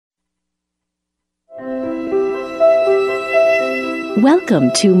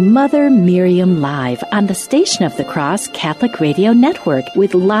Welcome to Mother Miriam Live on the Station of the Cross Catholic Radio Network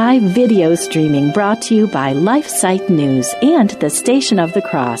with live video streaming brought to you by LifeSite News and the Station of the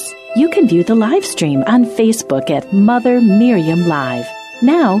Cross. You can view the live stream on Facebook at Mother Miriam Live.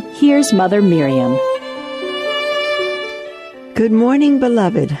 Now, here's Mother Miriam. Good morning,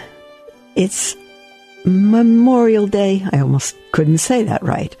 beloved. It's Memorial Day. I almost couldn't say that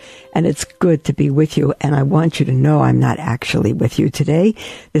right. And it's good to be with you. And I want you to know I'm not actually with you today.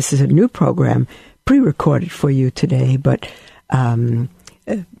 This is a new program pre-recorded for you today. But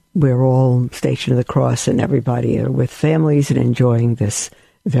we're all Station of the Cross and everybody are with families and enjoying this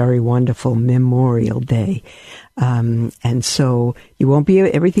very wonderful Memorial Day. And so you won't be,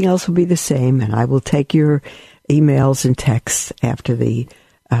 everything else will be the same. And I will take your emails and texts after the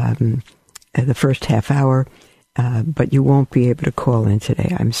first half hour, but you won't be able to call in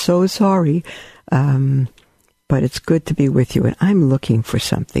today. I'm so sorry, but it's good to be with you. And I'm looking for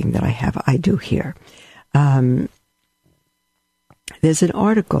something that I do here. There's an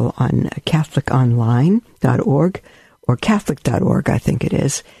article on CatholicOnline.org, or Catholic.org, I think it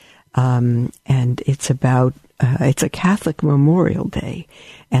is, and it's about, it's a Catholic Memorial Day.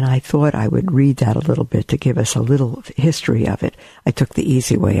 And I thought I would read that a little bit to give us a little history of it. I took the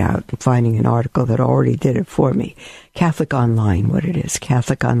easy way out, finding an article that already did it for me. Catholic Online, what it is,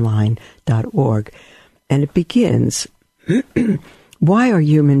 CatholicOnline.org. And it begins, why are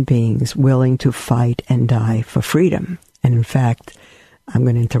human beings willing to fight and die for freedom? And in fact, I'm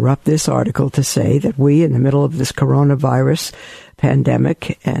going to interrupt this article to say that we, in the middle of this coronavirus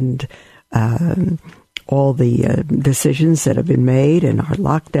pandemic and all the decisions that have been made and our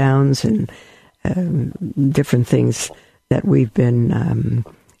lockdowns and different things that we've been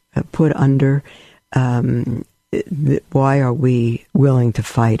put under, why are we willing to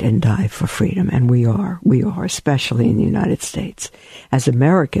fight and die for freedom? And we are, especially in the United States. As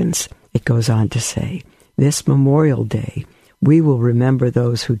Americans, it goes on to say, this Memorial Day, we will remember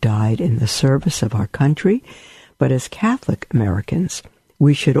those who died in the service of our country, but as Catholic Americans,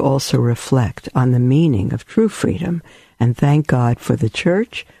 we should also reflect on the meaning of true freedom and thank God for the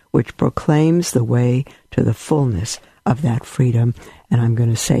Church, which proclaims the way to the fullness of that freedom. And I'm going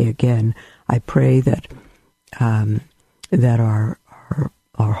to say again, I pray that that our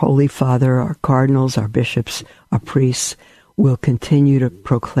Holy Father, our cardinals, our bishops, our priests will continue to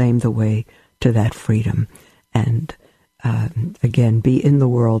proclaim the way to that freedom. And again, be in the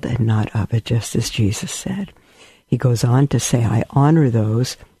world and not of it, just as Jesus said. He goes on to say, I honor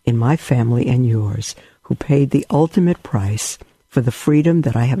those in my family and yours who paid the ultimate price for the freedom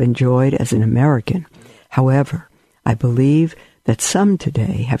that I have enjoyed as an American. However, I believe that some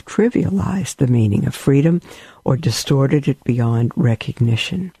today have trivialized the meaning of freedom or distorted it beyond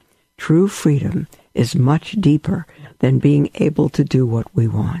recognition. True freedom is much deeper than being able to do what we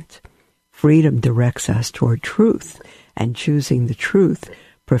want. Freedom directs us toward truth, and choosing the truth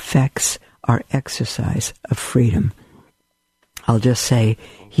perfects our exercise of freedom. I'll just say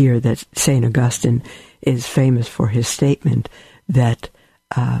here that St. Augustine is famous for his statement that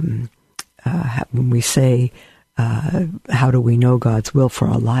when we say, how do we know God's will for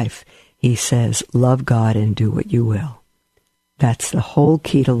our life? He says, love God and do what you will. That's the whole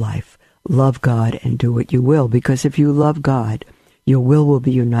key to life. Love God and do what you will. Because if you love God, your will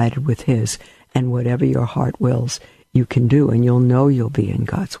be united with His. And whatever your heart wills, you can do. And you'll know you'll be in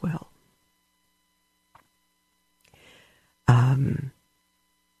God's will.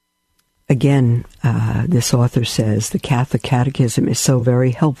 Again, this author says, the Catholic Catechism is so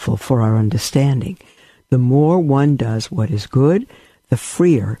very helpful for our understanding. The more one does what is good, the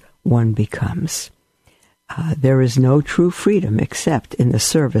freer one becomes. There is no true freedom except in the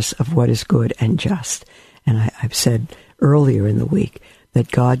service of what is good and just. And I've said earlier in the week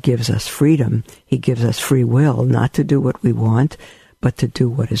that God gives us freedom. He gives us free will, not to do what we want, but to do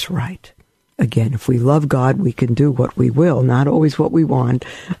what is right. Again, if we love God, we can do what we will, not always what we want,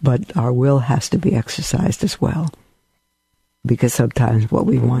 but our will has to be exercised as well, because sometimes what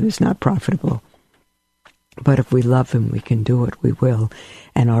we want is not profitable. But if we love Him, we can do what we will,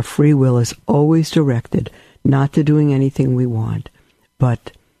 and our free will is always directed not to doing anything we want,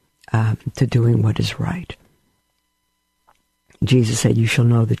 but to doing what is right. Jesus said, you shall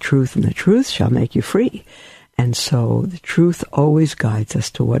know the truth, and the truth shall make you free. And so the truth always guides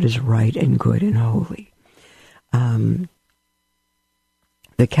us to what is right and good and holy. The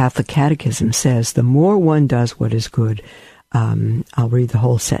Catholic Catechism says, the more one does what is good, I'll read the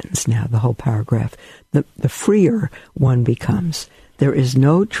whole sentence now, the whole paragraph, the freer one becomes. There is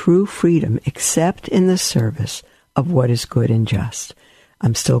no true freedom except in the service of what is good and just.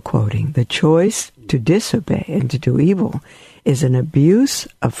 I'm still quoting, "The choice to disobey and to do evil is an abuse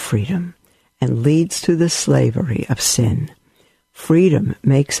of freedom and leads to the slavery of sin. Freedom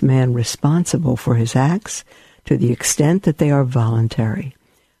makes man responsible for his acts to the extent that they are voluntary.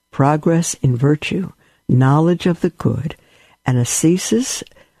 Progress in virtue, knowledge of the good, and ascesis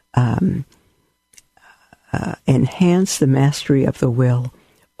enhance the mastery of the will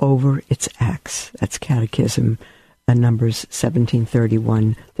over its acts." That's Catechism, Numbers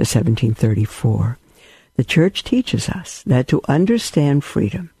 1731 to 1734. The Church teaches us that to understand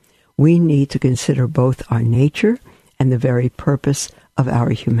freedom, we need to consider both our nature and the very purpose of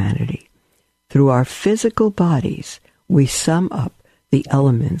our humanity. Through our physical bodies, we sum up the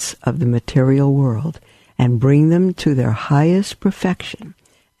elements of the material world and bring them to their highest perfection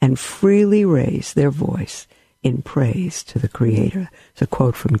and freely raise their voice in praise to the Creator. It's a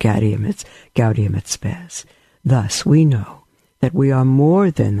quote from Gaudium et Spes. Thus, we know that we are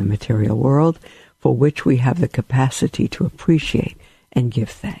more than the material world, for which we have the capacity to appreciate and give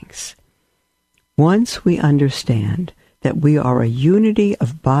thanks. Once we understand that we are a unity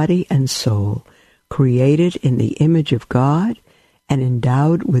of body and soul, created in the image of God and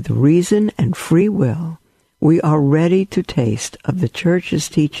endowed with reason and free will, we are ready to taste of the Church's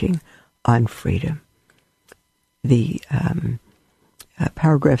teaching on freedom. The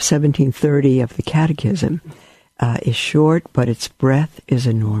paragraph 1730 of the Catechism is short, but its breadth is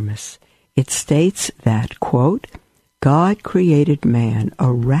enormous. It states that, quote, "God created man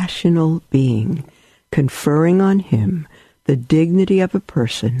a rational being, conferring on him the dignity of a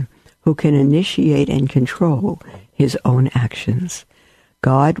person who can initiate and control his own actions.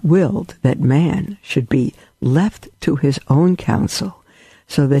 God willed that man should be left to his own counsel,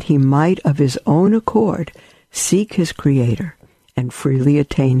 so that he might of his own accord seek his Creator and freely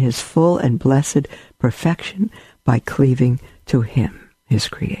attain his full and blessed perfection by cleaving to him, his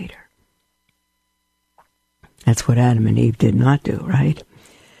Creator." That's what Adam and Eve did not do, right?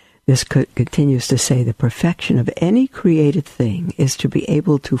 This continues to say the perfection of any created thing is to be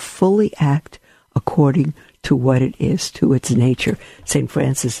able to fully act according to what it is, to its nature. St.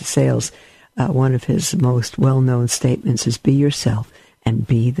 Francis of Sales, one of his most well-known statements is, "Be yourself and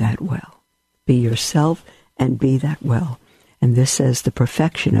be that well." Be yourself and be that well. And this says the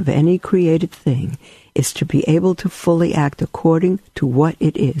perfection of any created thing is to be able to fully act according to what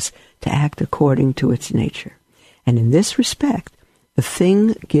it is, to act according to its nature. And in this respect, the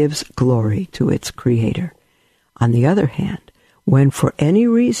thing gives glory to its Creator. On the other hand, when for any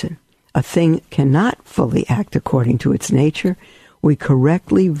reason a thing cannot fully act according to its nature, we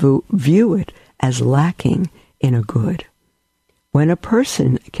correctly view it as lacking in a good. When a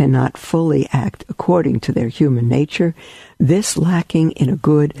person cannot fully act according to their human nature, this lacking in a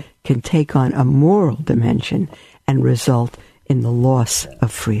good can take on a moral dimension and result in the loss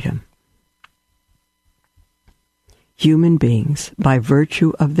of freedom. Human beings, by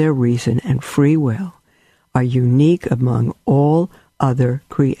virtue of their reason and free will, are unique among all other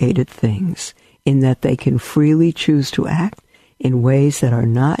created things in that they can freely choose to act in ways that are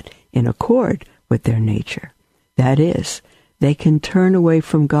not in accord with their nature. That is, they can turn away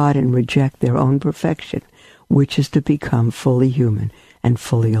from God and reject their own perfection, which is to become fully human and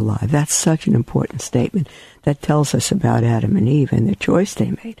fully alive. That's such an important statement that tells us about Adam and Eve and the choice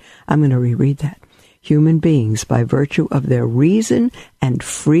they made. I'm going to reread that. Human beings, by virtue of their reason and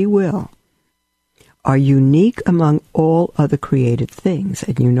free will, are unique among all other created things.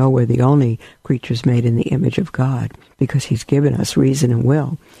 And you know we're the only creatures made in the image of God because He's given us reason and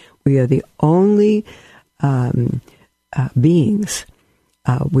will. We are the only beings.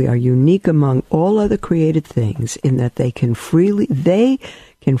 We are unique among all other created things in that they can freely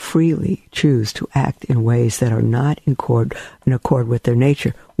choose to act in ways that are not in accord with their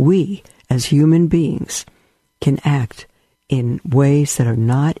nature. We, as human beings, can act in ways that are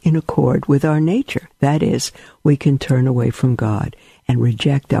not in accord with our nature. That is, we can turn away from God and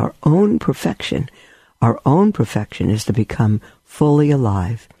reject our own perfection. Our own perfection is to become fully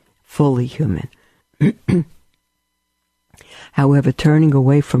alive, fully human. However, turning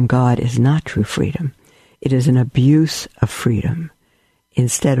away from God is not true freedom. It is an abuse of freedom.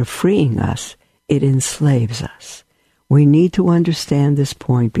 Instead of freeing us, it enslaves us. We need to understand this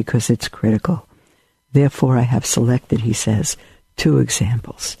point because it's critical. Therefore, I have selected, he says, 2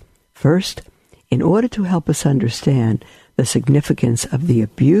 examples. First, in order to help us understand the significance of the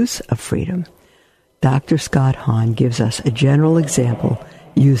abuse of freedom, Dr. Scott Hahn gives us a general example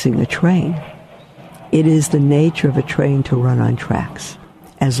using a train. It is the nature of a train to run on tracks.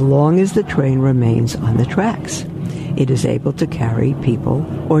 As long as the train remains on the tracks, it is able to carry people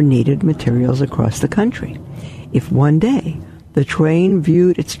or needed materials across the country. If one day the train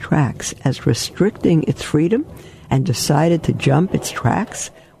viewed its tracks as restricting its freedom and decided to jump its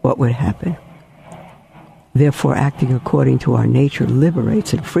tracks, what would happen? Therefore, acting according to our nature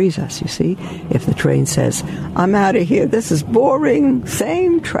liberates and frees us, you see. If the train says, I'm out of here, this is boring,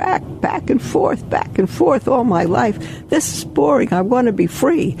 same track, back and forth all my life, this is boring, I want to be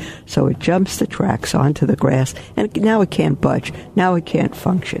free. So it jumps the tracks onto the grass, and now it can't budge, now it can't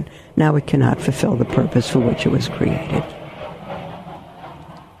function, now it cannot fulfill the purpose for which it was created.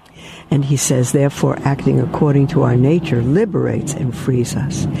 And he says, therefore, acting according to our nature liberates and frees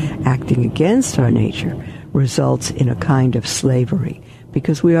us. Acting against our nature results in a kind of slavery,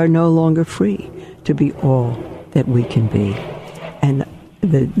 because we are no longer free to be all that we can be. And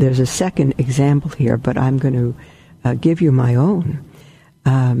there's a second example here, but I'm going to give you my own.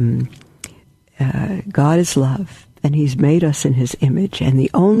 God is love, and he's made us in his image, and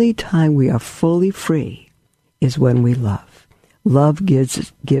the only time we are fully free is when we love. Love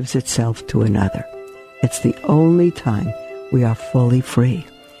gives itself to another. It's the only time we are fully free.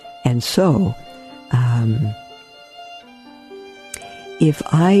 And so, if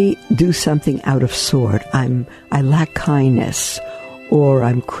I do something out of sort, I lack kindness, or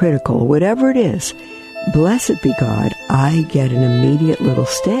I'm critical, whatever it is, blessed be God, I get an immediate little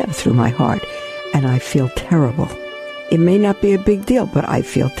stab through my heart, and I feel terrible. It may not be a big deal, but I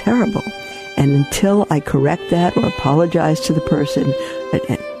feel terrible. And until I correct that or apologize to the person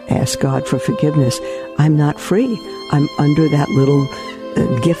and ask God for forgiveness, I'm not free. I'm under that little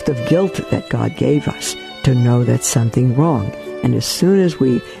gift of guilt that God gave us to know that's something wrong. And as soon as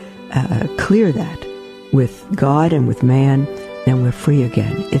we clear that with God and with man, then we're free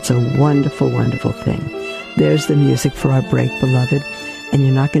again. It's a wonderful, wonderful thing. There's the music for our break, beloved. And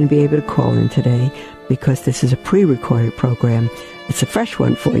you're not going to be able to call in today because this is a pre-recorded program. It's a fresh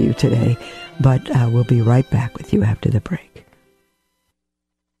one for you today. But we'll be right back with you after the break.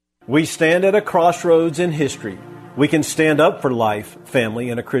 We stand at a crossroads in history. We can stand up for life,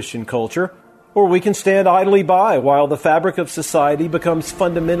 family, and a Christian culture, or we can stand idly by while the fabric of society becomes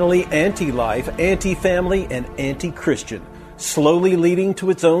fundamentally anti-life, anti-family, and anti-Christian, slowly leading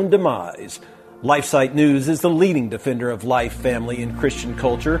to its own demise. LifeSite News is the leading defender of life, family, and Christian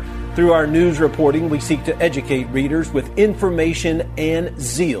culture. Through our news reporting, we seek to educate readers with information and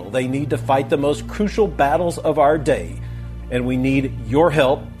zeal they need to fight the most crucial battles of our day. And we need your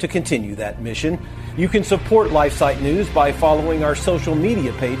help to continue that mission. You can support LifeSite News by following our social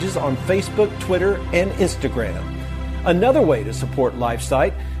media pages on Facebook, Twitter, and Instagram. Another way to support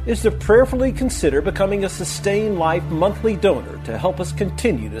LifeSite is to prayerfully consider becoming a Sustain Life monthly donor to help us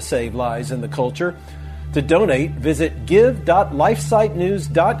continue to save lives in the culture. To donate, visit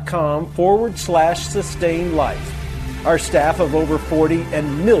give.lifesitenews.com/sustain life. Our staff of over 40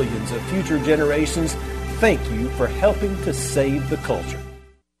 and millions of future generations thank you for helping to save the culture.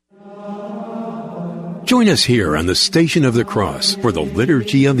 Join us here on the Station of the Cross for the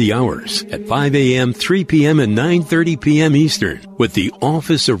Liturgy of the Hours at 5 a.m., 3 p.m., and 9:30 p.m. Eastern, with the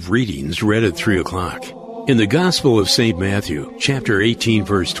Office of Readings read at 3 o'clock. In the Gospel of St. Matthew, chapter 18,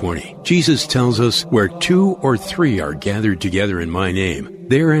 verse 20, Jesus tells us, where 2 or 3 are gathered together in my name,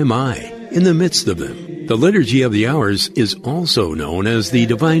 there am I, in the midst of them. The Liturgy of the Hours is also known as the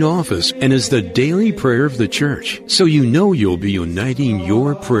Divine Office and is the daily prayer of the Church. So you know you'll be uniting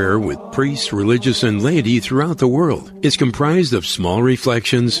your prayer with priests, religious, and laity throughout the world. It's comprised of small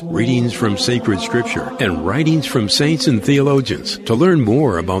reflections, readings from sacred scripture, and writings from saints and theologians. To learn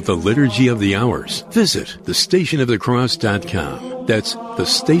more about the Liturgy of the Hours, visit thestationofthecross.com. That's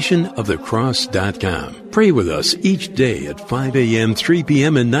thestationofthecross.com. Pray with us each day at 5 a.m., 3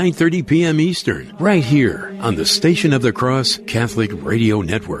 p.m., and 9:30 p.m. Eastern, right here on the Station of the Cross Catholic Radio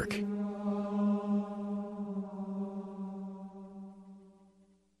Network.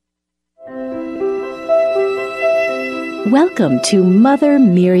 Welcome to Mother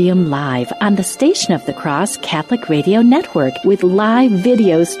Miriam Live on the Station of the Cross Catholic Radio Network with live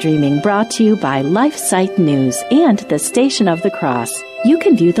video streaming brought to you by LifeSite News and the Station of the Cross. You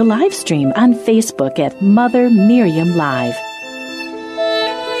can view the live stream on Facebook at Mother Miriam Live.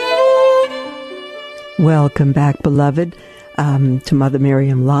 Welcome back, beloved, to Mother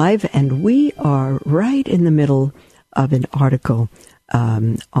Miriam Live, and we are right in the middle of an article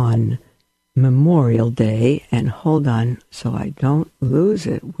on Memorial Day, and hold on so I don't lose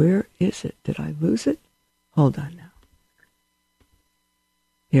it. Where is it? Did I lose it? Hold on now.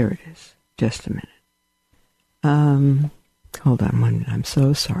 Here it is. Just a minute. Hold on 1 minute. I'm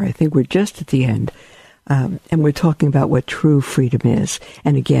so sorry. I think we're just at the end. And we're talking about what true freedom is.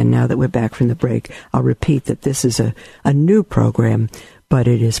 And again, now that we're back from the break, I'll repeat that this is a new program, but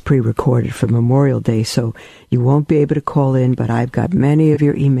it is pre-recorded for Memorial Day, so you won't be able to call in, but I've got many of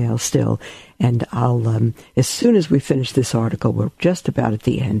your emails still, and I'll, as soon as we finish this article, we're just about at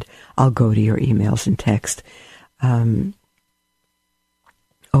the end, I'll go to your emails and text.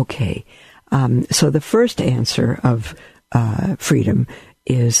 Okay, so the first answer of freedom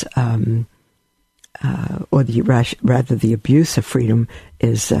is, or the abuse of freedom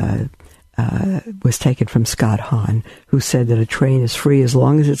is, was taken from Scott Hahn, who said that a train is free as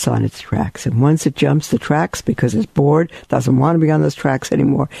long as it's on its tracks. And once it jumps the tracks because it's bored, doesn't want to be on those tracks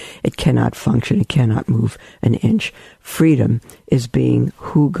anymore, it cannot function, it cannot move an inch. Freedom is being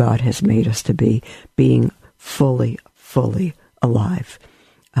who God has made us to be, being fully alive.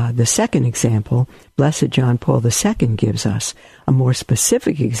 The second example, Blessed John Paul II gives us a more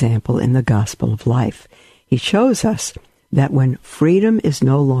specific example in the Gospel of Life. He shows us that when freedom is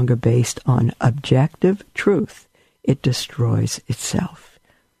no longer based on objective truth, it destroys itself.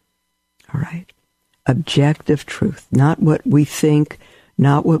 All right? Objective truth, not what we think,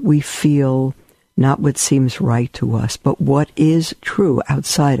 not what we feel, not what seems right to us, but what is true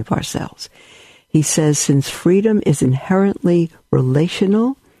outside of ourselves. He says, since freedom is inherently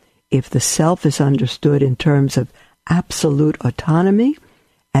relational, if the self is understood in terms of absolute autonomy,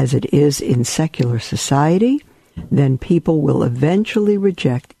 as it is in secular society, then people will eventually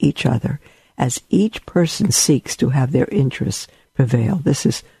reject each other as each person seeks to have their interests prevail. This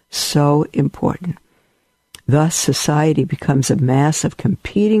is so important. Thus, society becomes a mass of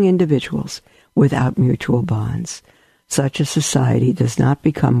competing individuals without mutual bonds. Such a society does not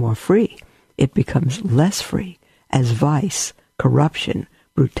become more free. It becomes less free as vice, corruption,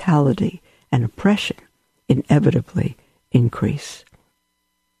 brutality, and oppression inevitably increase.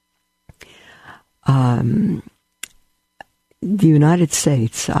 The United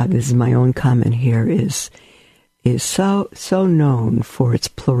States, this is my own comment here, is so known for its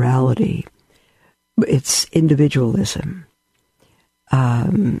plurality, its individualism,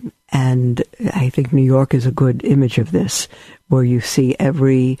 and I think New York is a good image of this, where you see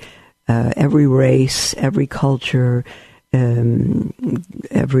every race, every culture,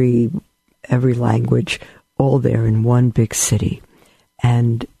 every language, all there in one big city,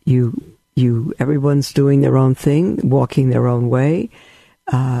 and everyone's doing their own thing, walking their own way,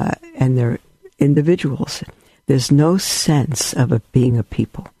 and they're individuals. There's no sense of it being a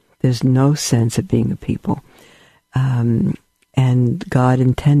people. There's no sense of being a people. And God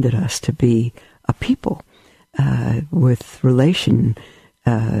intended us to be a people with relation,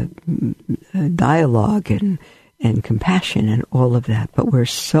 dialogue, and compassion, and all of that. But we're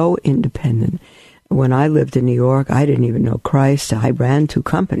so independent. When I lived in New York, I didn't even know Christ. I ran 2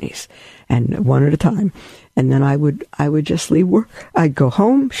 companies, and one at a time. And then I would just leave work. I'd go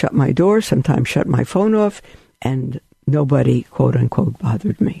home, shut my door, sometimes shut my phone off, and nobody, quote unquote,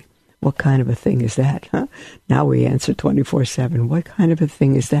 bothered me. What kind of a thing is that, huh? Now we answer 24/7. What kind of a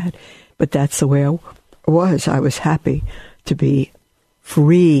thing is that? But that's the way I was. I was happy to be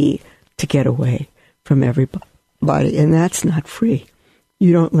free to get away from everybody, and that's not free.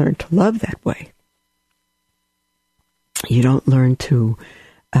 You don't learn to love that way. You don't learn to,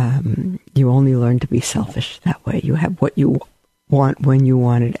 you only learn to be selfish that way. You have what you want when you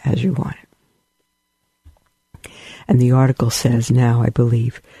want it, as you want it. And the article says, now I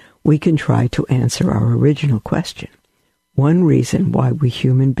believe, we can try to answer our original question. One reason why we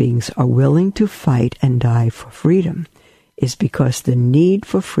human beings are willing to fight and die for freedom is because the need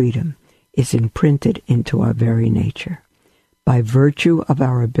for freedom is imprinted into our very nature. By virtue of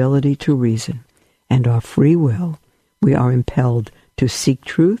our ability to reason and our free will, we are impelled to seek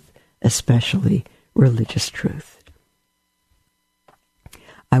truth, especially religious truth.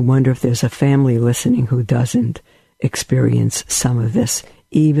 I wonder if there's a family listening who doesn't experience some of this,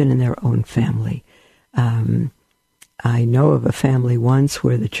 even in their own family. I know of a family once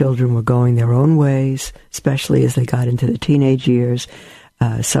where the children were going their own ways, especially as they got into the teenage years.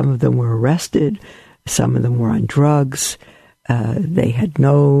 Some of them were arrested. Some of them were on drugs. They had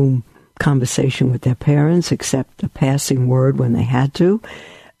no conversation with their parents except a passing word when they had to.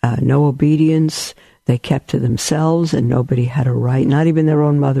 No obedience. They kept to themselves, and nobody had a right, not even their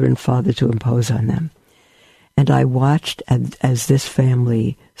own mother and father, to impose on them. And I watched as this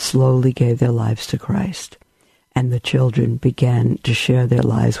family slowly gave their lives to Christ, and the children began to share their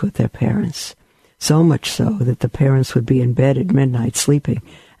lives with their parents. So much so that the parents would be in bed at midnight sleeping,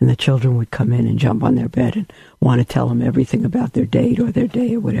 and the children would come in and jump on their bed and want to tell them everything about their date or their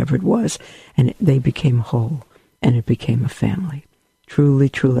day or whatever it was. And they became whole, and it became a family. Truly,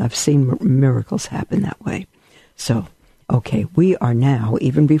 truly, I've seen miracles happen that way. So, okay, we are now,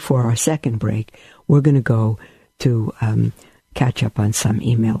 even before our second break, we're going to go to catch up on some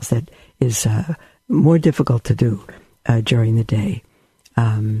emails. That is more difficult to do during the day.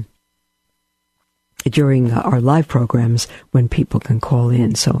 During our live programs when people can call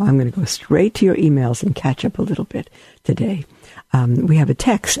in. So I'm going to go straight to your emails and catch up a little bit today. We have a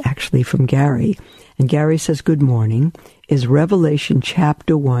text actually from Gary. And Gary says, good morning. Is Revelation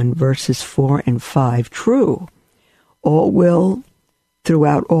chapter 1 verses 4 and 5 true? All will,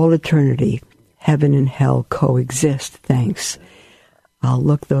 throughout all eternity, heaven and hell coexist. Thanks. I'll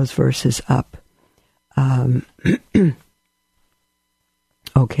look those verses up.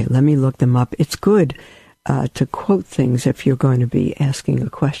 Okay, let me look them up. It's good to quote things if you're going to be asking a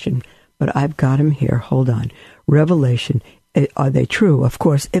question, but I've got them here. Hold on. Revelation, are they true? Of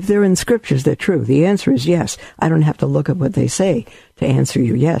course, if they're in scriptures, they're true. The answer is yes. I don't have to look at what they say to answer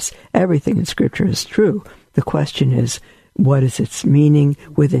you. Yes, everything in scripture is true. The question is, what is its meaning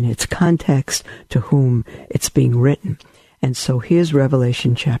within its context, to whom it's being written? And so here's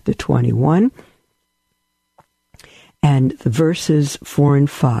Revelation chapter 21. And the verses 4 and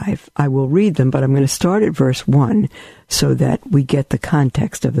 5, I will read them, but I'm going to start at verse 1 so that we get the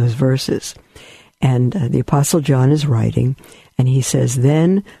context of those verses. And the Apostle John is writing, and he says,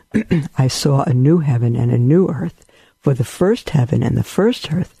 Then I saw a new heaven and a new earth, for the first heaven and the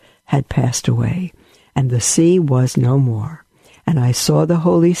first earth had passed away, and the sea was no more. And I saw the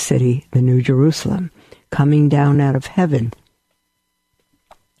holy city, the New Jerusalem, coming down out of heaven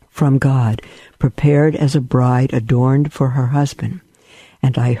from God, prepared as a bride adorned for her husband.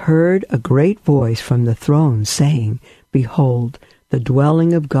 And I heard a great voice from the throne saying, Behold, the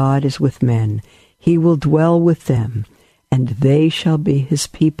dwelling of God is with men. He will dwell with them, and they shall be his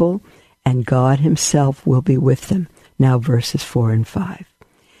people, and God himself will be with them. Now verses 4 and 5.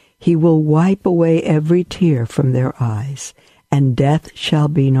 He will wipe away every tear from their eyes, and death shall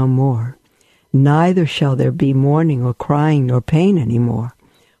be no more. Neither shall there be mourning or crying nor pain any more,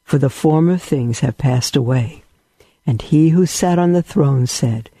 for the former things have passed away. And he who sat on the throne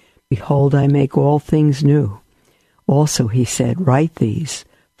said, Behold, I make all things new. Also he said, Write these,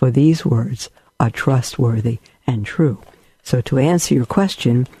 for these words are trustworthy and true. So to answer your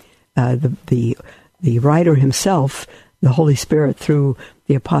question, the writer himself, the Holy Spirit through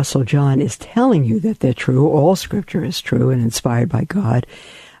the Apostle John, is telling you that they're true. All Scripture is true and inspired by God.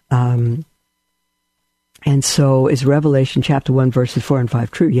 And so is Revelation chapter 1, verses 4 and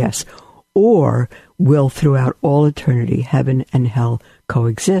 5 true? Yes. Or will throughout all eternity heaven and hell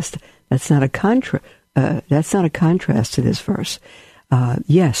coexist? That's not a contrast to this verse.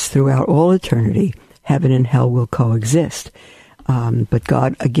 Yes, throughout all eternity, heaven and hell will coexist. But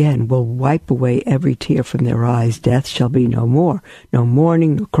God, again, will wipe away every tear from their eyes. Death shall be no more. No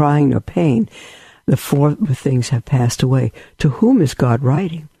mourning, no crying, no pain. The former things have passed away. To whom is God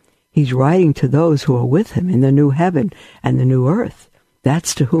writing? He's writing to those who are with him in the new heaven and the new earth.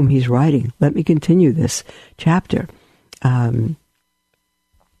 That's to whom he's writing. Let me continue this chapter. Further,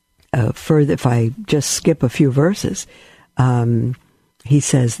 if I just skip a few verses, he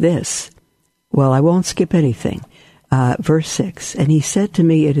says this. Well, I won't skip anything. Verse 6, And he said to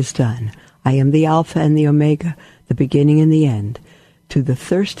me, It is done. I am the Alpha and the Omega, the beginning and the end. To the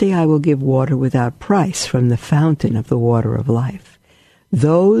thirsty I will give water without price from the fountain of the water of life.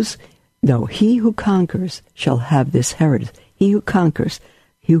 He who conquers shall have this heritage. He who conquers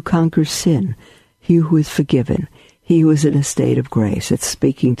sin, he who is forgiven, he who is in a state of grace. It's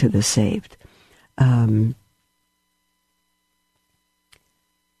speaking to the saved.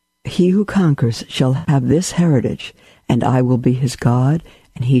 He who conquers shall have this heritage, and I will be his God,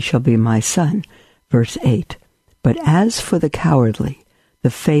 and he shall be my son. Verse 8, But as for the cowardly,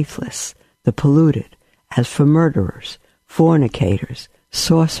 the faithless, the polluted, as for murderers, fornicators,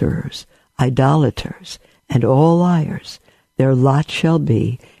 sorcerers, idolaters, and all liars, their lot shall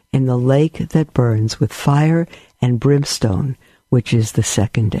be in the lake that burns with fire and brimstone, which is the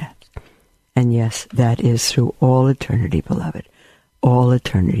second death. And yes, that is through all eternity, beloved. All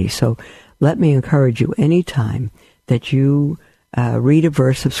eternity. So let me encourage you, anytime that you read a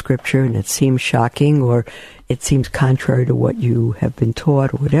verse of Scripture and it seems shocking or it seems contrary to what you have been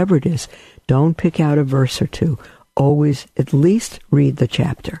taught or whatever it is, don't pick out a verse or two. Always at least read the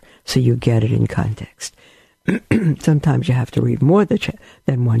chapter so you get it in context. Sometimes you have to read more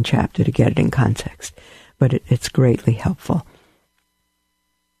than one chapter to get it in context, but it's greatly helpful.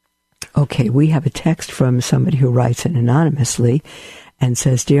 Okay, we have a text from somebody who writes in anonymously and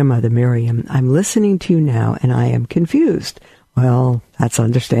says, Dear Mother Miriam, I'm listening to you now and I am confused. Well, that's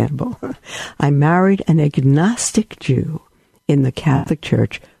understandable. I married an agnostic Jew in the Catholic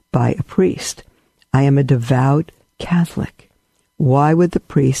Church by a priest. I am a devout Catholic. Why would the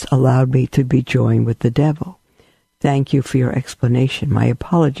priest allow me to be joined with the devil? Thank you for your explanation. My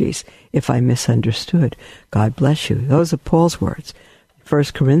apologies if I misunderstood. God bless you. Those are Paul's words. 1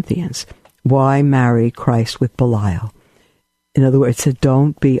 Corinthians. Why marry Christ with Belial? In other words, it said,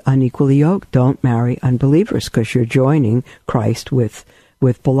 don't be unequally yoked. Don't marry unbelievers, because you're joining Christ with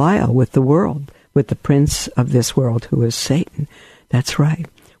Belial, with the world, with the prince of this world, who is Satan. That's right.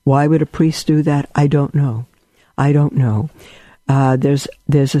 Why would a priest do that? I don't know. There's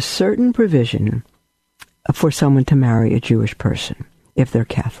a certain provision for someone to marry a Jewish person if they're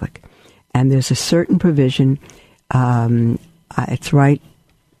Catholic. And there's a certain provision, it's right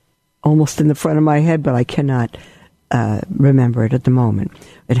almost in the front of my head, but I cannot remember it at the moment.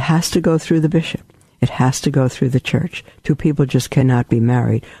 It has to go through the bishop. It has to go through the church. Two people just cannot be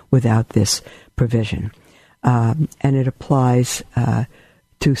married without this provision. And it applies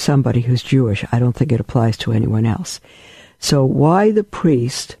to somebody who's Jewish. I don't think it applies to anyone else. So why the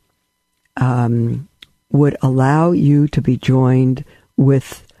priest would allow you to be joined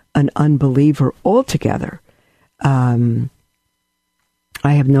with an unbeliever altogether, I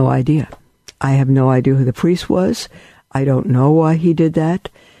have no idea. I have no idea who the priest was. I don't know why he did that.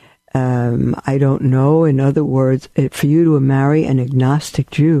 I don't know. In other words, for you to marry an agnostic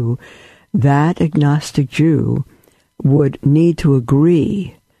Jew, that agnostic Jew would need to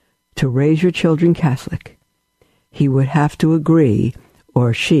agree to raise your children Catholic. He would have to agree,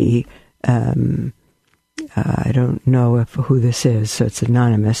 or she, I don't know who this is, so it's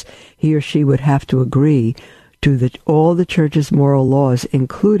anonymous. He or she would have to agree to all the church's moral laws,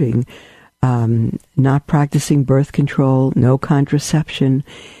 including not practicing birth control, no contraception,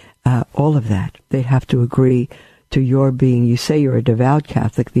 all of that. They'd have to agree to your being, you say you're a devout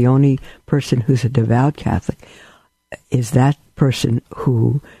Catholic. The only person who's a devout Catholic is that person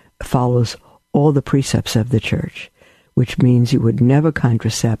who follows all the precepts of the church, which means you would never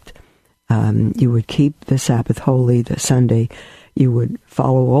contracept. You would keep the Sabbath holy, the Sunday. You would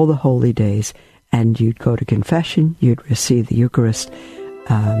follow all the holy days, and you'd go to confession. You'd receive the Eucharist,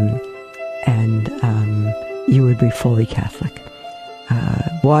 and you would be fully Catholic.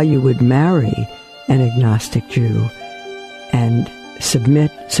 Why you would marry an agnostic Jew and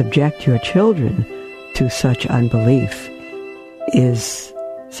subject your children to such unbelief is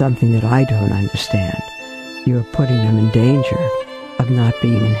something that I don't understand. You're putting them in danger of not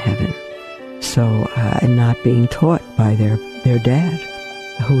being in heaven. So, and not being taught by their dad,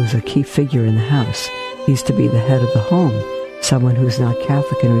 who is a key figure in the house. He's to be the head of the home. Someone who's not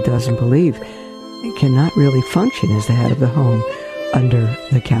Catholic and who doesn't believe cannot really function as the head of the home under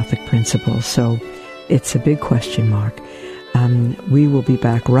the Catholic principles. So it's a big question mark. We will be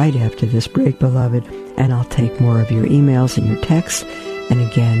back right after this break, beloved, and I'll take more of your emails and your texts. And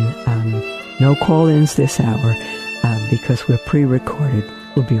again, no call-ins this hour because we're pre-recorded.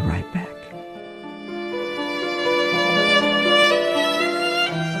 We'll be right back.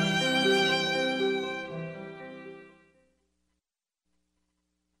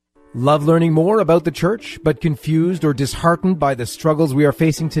 Love learning more about the church, but confused or disheartened by the struggles we are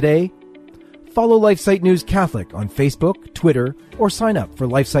facing today? Follow LifeSite News Catholic on Facebook, Twitter, or sign up for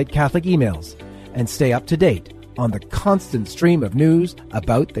LifeSite Catholic emails and stay up to date on the constant stream of news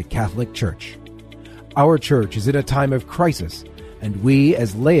about the Catholic Church. Our church is in a time of crisis, and we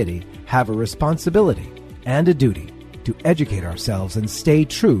as laity have a responsibility and a duty to educate ourselves and stay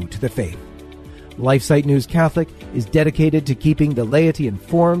true to the faith. LifeSite News Catholic is dedicated to keeping the laity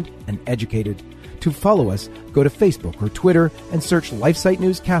informed and educated. To follow us, go to Facebook or Twitter and search LifeSite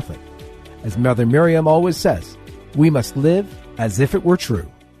News Catholic. As Mother Miriam always says, we must live as if it were true.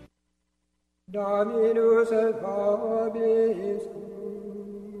 Dominus et vobis,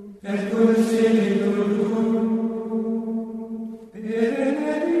 et cum spiritu,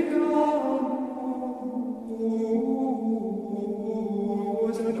 benedictus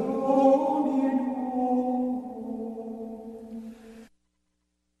Domino.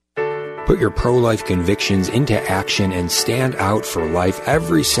 Put your pro-life convictions into action and stand out for life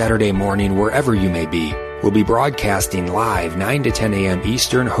every Saturday morning wherever you may be. We'll be broadcasting live 9 to 10 a.m.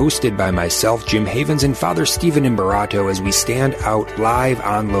 Eastern, hosted by myself, Jim Havens, and Father Stephen Imbarato as we stand out live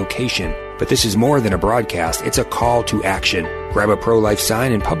on location. But this is more than a broadcast, it's a call to action. Grab a pro-life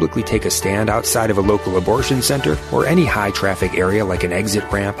sign and publicly take a stand outside of a local abortion center or any high-traffic area like an exit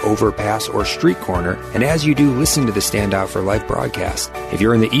ramp, overpass, or street corner, and as you do, listen to the Stand Out for Life broadcast. If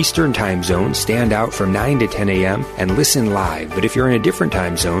you're in the Eastern time zone, stand out from 9 to 10 a.m. and listen live. But if you're in a different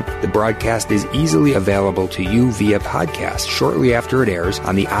time zone, the broadcast is easily available to you via podcast shortly after it airs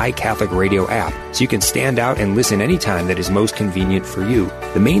on the iCatholic Radio app, so you can stand out and listen anytime that is most convenient for you.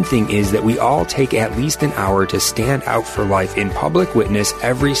 The main thing is that we all take at least an hour to stand out for life in public witness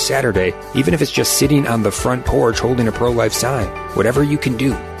every Saturday, even if it's just sitting on the front porch holding a pro-life sign. Whatever you can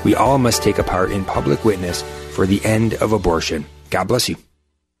do, we all must take a part in public witness for the end of abortion. God bless you.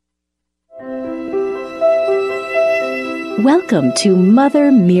 Welcome to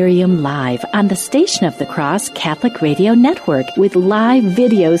Mother Miriam Live on the Station of the Cross Catholic Radio Network with live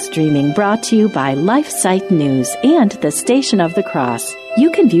video streaming brought to you by LifeSite News and the Station of the Cross. You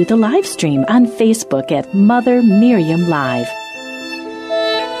can view the live stream on Facebook at Mother Miriam Live.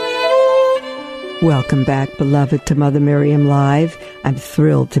 Welcome back, beloved, to Mother Miriam Live. I'm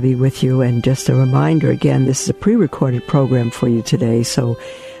thrilled to be with you. And just a reminder, again, this is a pre-recorded program for you today, so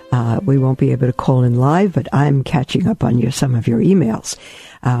we won't be able to call in live, but I'm catching up on some of your emails.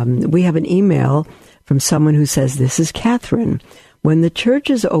 We have an email from someone who says, this is Catherine. When the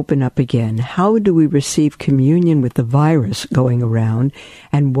churches open up again, how do we receive communion with the virus going around?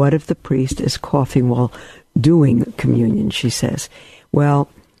 And what if the priest is coughing while doing communion, she says. Well,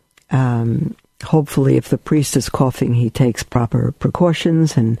 hopefully if the priest is coughing, he takes proper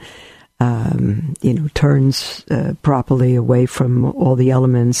precautions and turns properly away from all the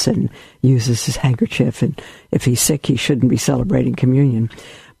elements and uses his handkerchief. And if he's sick, he shouldn't be celebrating communion.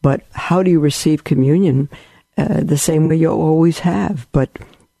 But how do you receive communion? The same way you always have, but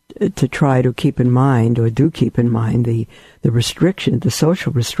to try to keep in mind, or do keep in mind, the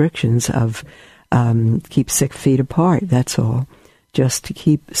social restrictions of keep 6 feet apart. That's all. Just to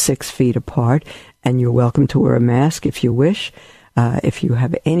keep 6 feet apart. And you're welcome to wear a mask if you wish. If you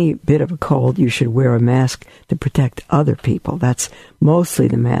have any bit of a cold, you should wear a mask to protect other people. That's mostly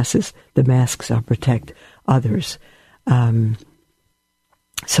the masks. The masks are protect others.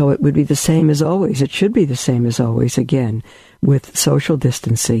 So it would be the same as always. It should be the same as always, again, with social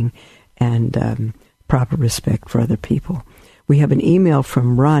distancing and proper respect for other people. We have an email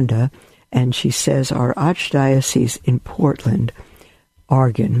from Rhonda, and she says, our Archdiocese in Portland,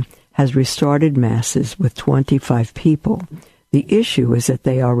 Oregon, has restarted masses with 25 people. The issue is that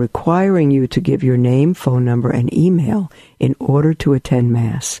they are requiring you to give your name, phone number, and email in order to attend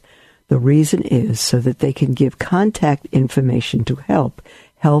Mass. The reason is so that they can give contact information to help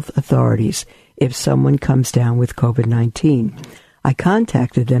health authorities if someone comes down with COVID-19. I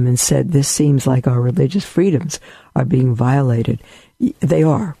contacted them and said, this seems like our religious freedoms are being violated. They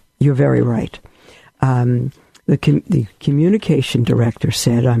are. You're very right. The communication director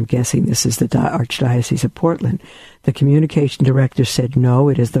said, I'm guessing this is the Archdiocese of Portland, the communication director said, no,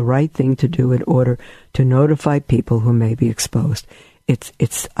 it is the right thing to do in order to notify people who may be exposed.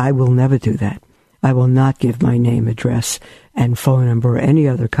 I will never do that. I will not give my name, address, and phone number or any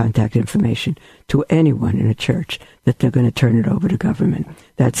other contact information to anyone in a church that they're going to turn it over to government.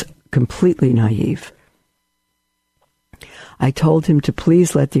 That's completely naive. I told him to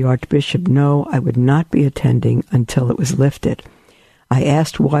please let the Archbishop know I would not be attending until it was lifted. I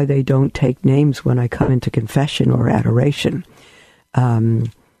asked why they don't take names when I come into confession or adoration.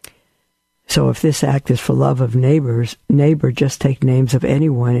 So if this act is for love of neighbor, just take names of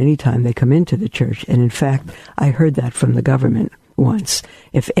anyone anytime they come into the church. And in fact, I heard that from the government once.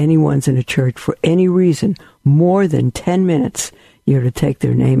 If anyone's in a church for any reason, more than 10 minutes, you're to take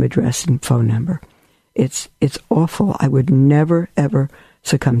their name, address, and phone number. It's awful. I would never, ever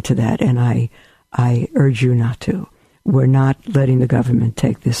succumb to that, and I urge you not to. We're not letting the government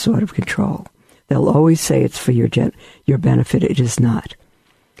take this sort of control. They'll always say it's for your benefit. It is not.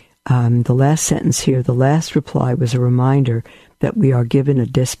 The last sentence here, the last reply was a reminder that we are given a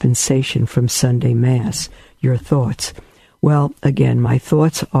dispensation from Sunday Mass. Your thoughts? Well, again, my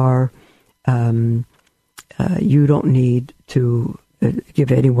thoughts are you don't need to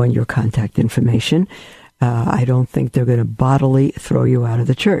give anyone your contact information. I don't think they're going to bodily throw you out of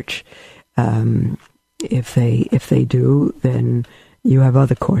the church. If they do, then you have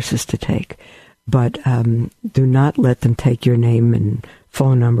other courses to take. But do not let them take your name and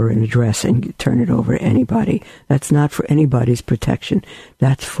phone number and address and turn it over to anybody. That's not for anybody's protection.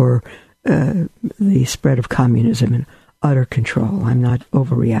 That's for the spread of communism and utter control. I'm not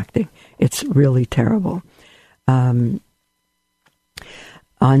overreacting. It's really terrible. On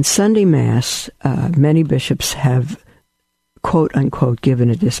Sunday Mass, many bishops have, quote unquote, given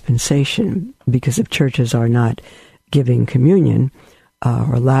a dispensation because if churches are not giving communion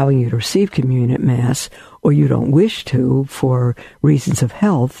or allowing you to receive communion at Mass, or you don't wish to for reasons of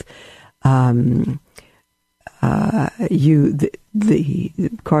health, the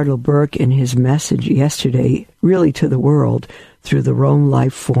Cardinal Burke in his message yesterday, really to the world, through the Rome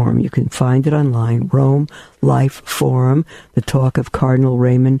Life Forum. You can find it online, Rome Life Forum, the talk of Cardinal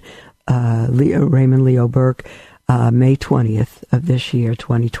Raymond Leo Burke, May 20th of this year,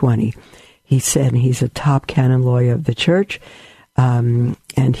 2020. He said, he's a top canon lawyer of the church, and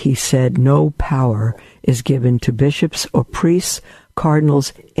he said no power is given to bishops or priests,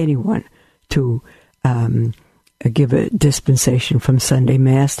 cardinals, anyone to give a dispensation from Sunday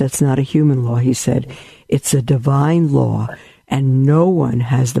Mass. That's not a human law, he said. It's a divine law, and no one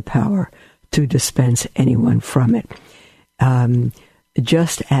has the power to dispense anyone from it.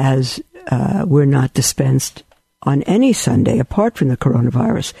 Just as we're not dispensed on any Sunday apart from the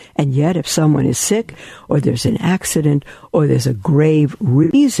coronavirus. And yet, if someone is sick, or there's an accident, or there's a grave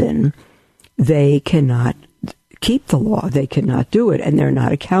reason, they cannot keep the law. They cannot do it, and they're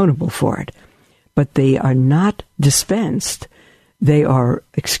not accountable for it. But they are not dispensed. They are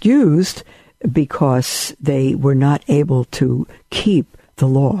excused because they were not able to keep the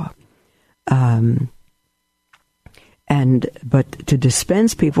law. But to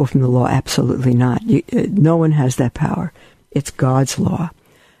dispense people from the law, absolutely not. No one has that power. It's God's law,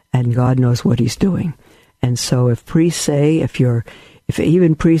 and God knows what he's doing. And so if priests say, if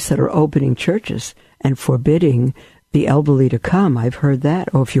even priests that are opening churches and forbidding the elderly to come, I've heard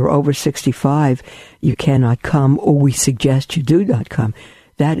that, or if you're over 65, you cannot come, or we suggest you do not come.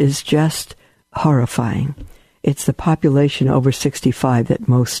 That is just horrifying. It's the population over 65 that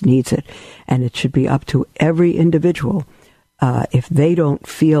most needs it, and it should be up to every individual. If they don't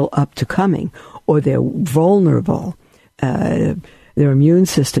feel up to coming, or they're vulnerable, their immune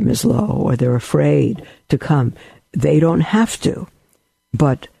system is low, or they're afraid to come, they don't have to.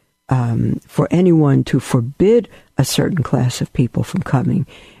 But for anyone to forbid a certain class of people from coming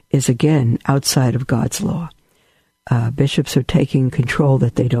is, again, outside of God's law. Bishops are taking control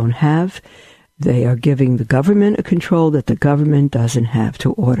that they don't have. They are giving the government a control that the government doesn't have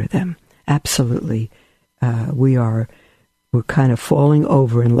to order them. Absolutely. We're kind of falling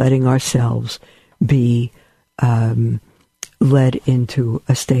over and letting ourselves be led into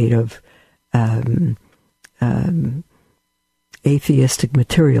a state of atheistic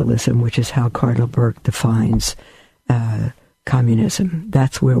materialism, which is how Cardinal Burke defines communism.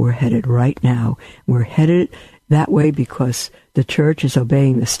 That's where we're headed right now. We're headed that way because the church is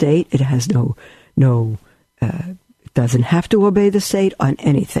obeying the state. It has it doesn't have to obey the state on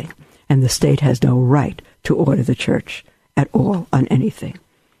anything. And the state has no right to order the church at all on anything.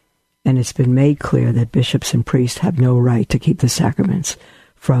 And it's been made clear that bishops and priests have no right to keep the sacraments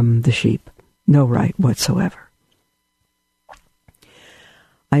from the sheep. No right whatsoever.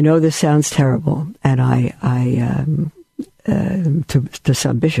 I know this sounds terrible, and to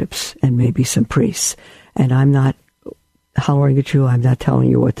some bishops and maybe some priests, and I'm not hollering at you. I'm not telling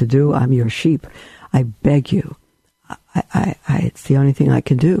you what to do. I'm your sheep. I beg you. It's the only thing I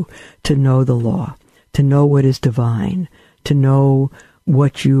can do to know the law, to know what is divine, to know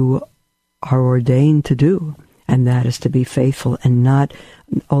what you are ordained to do, and that is to be faithful and not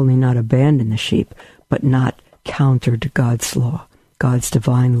only not abandon the sheep, but not counter to God's law, God's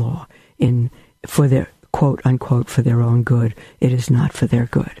divine law, for their quote unquote for their own good. It is not for their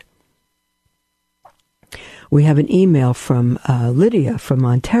good. We have an email from Lydia from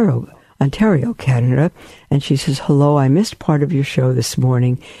Ontario, Canada, and she says, "Hello, I missed part of your show this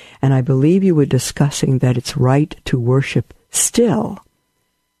morning, and I believe you were discussing that it's right to worship still.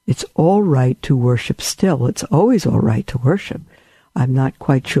 It's all right to worship still. It's always all right to worship." I'm not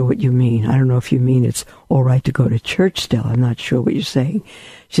quite sure what you mean. I don't know if you mean it's all right to go to church still. I'm not sure what you're saying.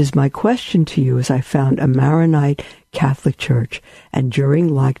 She says, "My question to you is I found a Maronite Catholic church, and during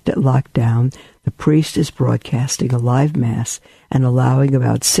lockdown, the priest is broadcasting a live mass and allowing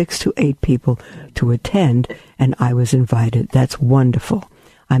about 6 to 8 people to attend, and I was invited. That's wonderful.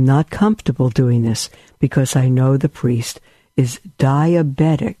 I'm not comfortable doing this because I know the priest is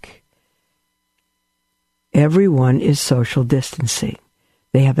diabetic. Everyone is social distancing.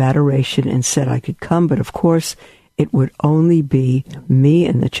 They have adoration and said I could come, but of course it would only be me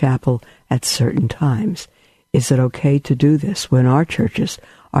in the chapel at certain times. Is it okay to do this when our churches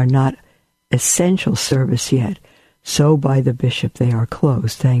are not essential service yet? So by the bishop they are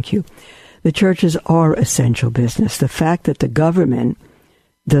closed." Thank you. The churches are essential business. The fact that the government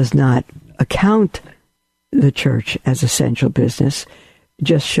does not account the church as essential business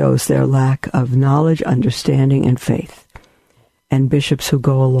just shows their lack of knowledge, understanding, and faith. And bishops who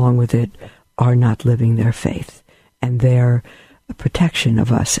go along with it are not living their faith and their protection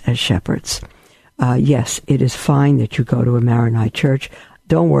of us as shepherds. Yes, it is fine that you go to a Maronite church.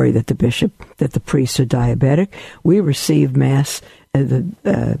 Don't worry that the priests are diabetic. We receive Mass,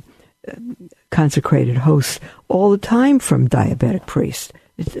 the consecrated hosts, all the time from diabetic priests.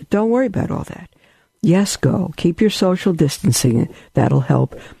 Don't worry about all that. Yes, go. Keep your social distancing. That'll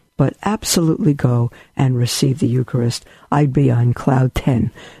help. but absolutely go and receive the Eucharist. I'd be on cloud 10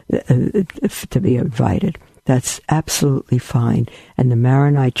 to be invited. That's absolutely fine. And the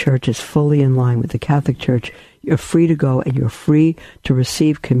Maronite Church is fully in line with the Catholic Church. You're free to go, and you're free to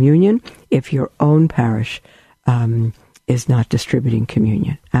receive communion if your own parish is not distributing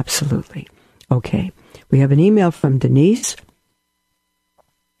communion. Absolutely. Okay. We have an email from Denise,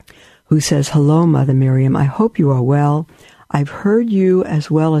 who says, "Hello, Mother Miriam. I hope you are well. I've heard you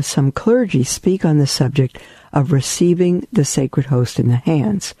as well as some clergy speak on the subject of receiving the sacred host in the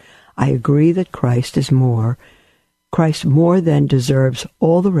hands. I agree that Christ more than deserves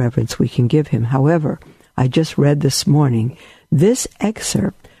all the reverence we can give him. However, I just read this morning this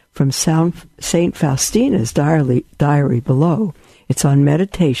excerpt from St. Faustina's diary below. It's on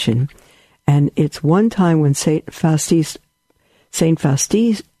meditation, and it's one time when St. Faustina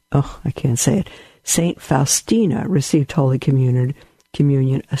received Holy Communion,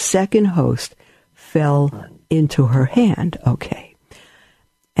 a second host fell into her hand." Okay.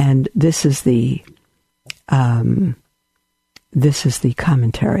 And this is the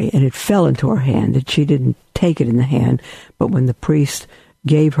commentary, and it fell into her hand, and she didn't take it in the hand, but when the priest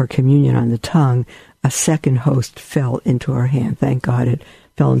gave her communion on the tongue, a second host fell into her hand. Thank God it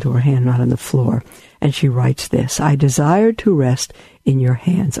fell into her hand, not on the floor. And she writes this: "I desired to rest in your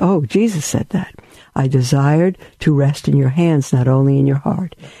hands." Oh, Jesus said that. "I desired to rest in your hands, not only in your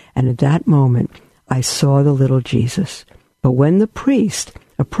heart. And at that moment, I saw the little Jesus. But when the priest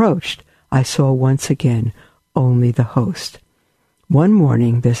approached, I saw once again only the host." One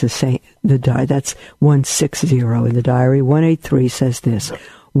morning, this is that's 160 in the diary. 183 says this: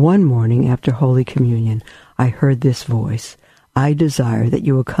 "One morning after Holy Communion, I heard this voice: 'I desire that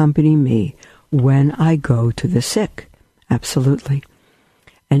you accompany me when I go to the sick.'" Absolutely.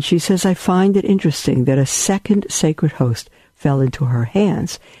 And she says, "I find it interesting that a second sacred host fell into her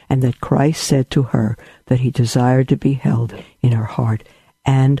hands, and that Christ said to her that he desired to be held in her heart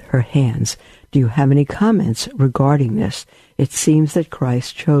and her hands. Do you have any comments regarding this? It seems that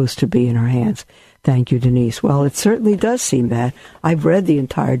Christ chose to be in her hands." Thank you, Denise. Well, it certainly does seem that. I've read the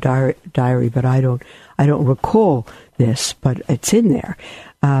entire diary, but I don't recall this, but it's in there.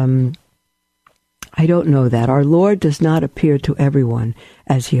 I don't know that. Our Lord does not appear to everyone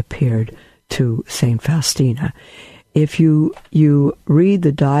as he appeared to St. Faustina. If you read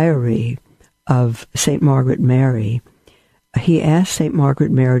the diary of St. Margaret Mary, he asked St.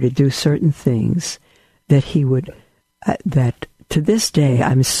 Margaret Mary to do certain things that he would, that to this day,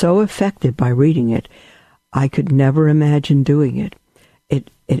 I'm so affected by reading it, I could never imagine doing it.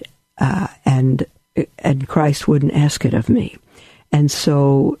 And Christ wouldn't ask it of me. And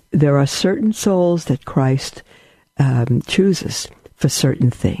so there are certain souls that Christ chooses for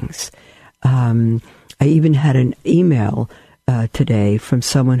certain things. I even had an email today from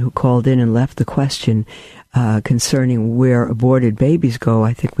someone who called in and left the question concerning where aborted babies go.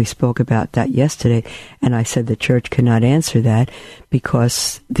 I think we spoke about that yesterday, and I said the church cannot answer that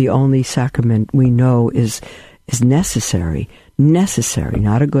because the only sacrament we know is necessary,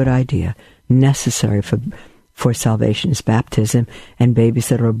 not a good idea, necessary for salvation is baptism, and babies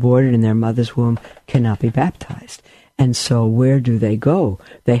that are aborted in their mother's womb cannot be baptized. And so where do they go?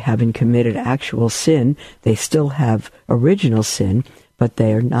 They haven't committed actual sin. They still have original sin, but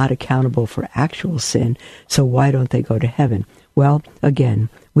they are not accountable for actual sin. So why don't they go to heaven? Well, again,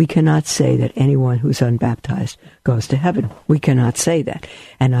 we cannot say that anyone who's unbaptized goes to heaven. We cannot say that.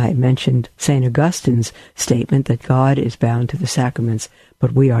 And I mentioned St. Augustine's statement that God is bound to the sacraments,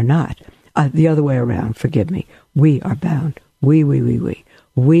 but we are not. The other way around, forgive me. We are bound. We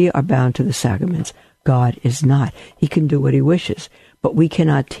are bound to the sacraments. God is not. He can do what he wishes, but we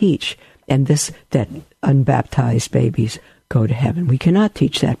cannot teach that unbaptized babies go to heaven. We cannot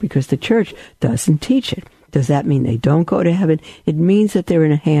teach that because the church doesn't teach it. Does that mean they don't go to heaven? It means that they're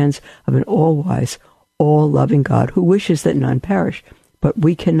in the hands of an all-wise, all-loving God who wishes that none perish. But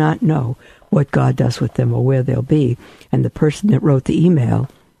we cannot know what God does with them or where they'll be. And the person that wrote the email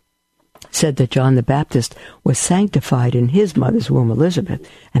said that John the Baptist was sanctified in his mother's womb, Elizabeth,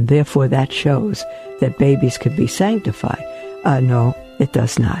 and therefore that shows that babies could be sanctified. No, it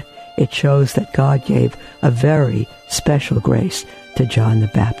does not. It shows that God gave a very special grace to John the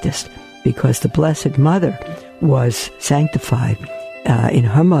Baptist because the Blessed Mother was sanctified in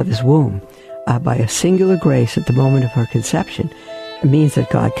her mother's womb by a singular grace at the moment of her conception. It means that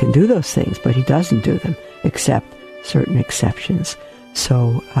God can do those things, but he doesn't do them except certain exceptions.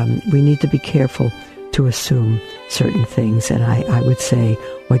 So we need to be careful to assume certain things. And I would say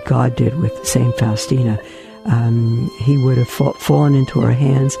what God did with St. Faustina, he would have fallen into her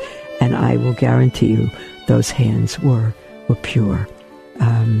hands, and I will guarantee you those hands were pure.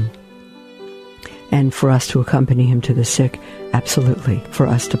 And for us to accompany him to the sick, absolutely. For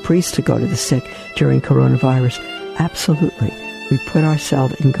us to priests to go to the sick during coronavirus, absolutely. We put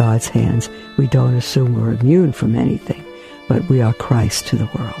ourselves in God's hands. We don't assume we're immune from anything, but we are Christ to the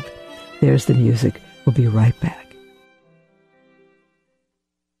world. There's the music. We'll be right back.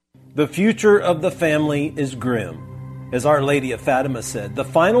 The future of the family is grim. As Our Lady of Fatima said, the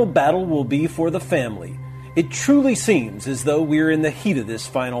final battle will be for the family. It truly seems as though we're in the heat of this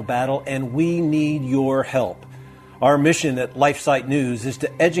final battle, and we need your help. Our mission at LifeSite News is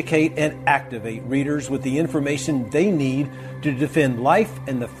to educate and activate readers with the information they need to defend life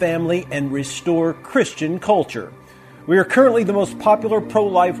and the family and restore Christian culture. We are currently the most popular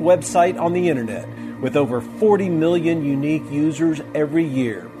pro-life website on the internet, with over 40 million unique users every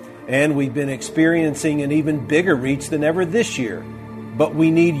year. And we've been experiencing an even bigger reach than ever this year. But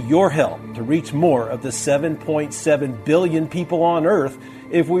we need your help to reach more of the 7.7 billion people on Earth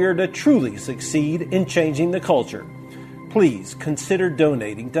if we are to truly succeed in changing the culture. Please consider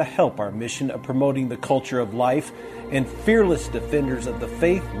donating to help our mission of promoting the culture of life and fearless defenders of the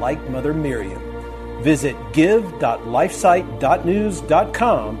faith like Mother Miriam. Visit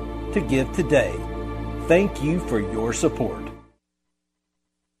give.lifesite.news.com to give today. Thank you for your support.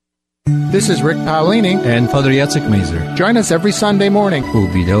 This is Rick Paolini and Father Jacek Mazer. Join us every Sunday morning.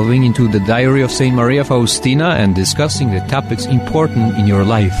 We'll be delving into the diary of St. Maria Faustina and discussing the topics important in your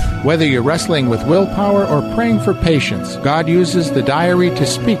life. Whether you're wrestling with willpower or praying for patience, God uses the diary to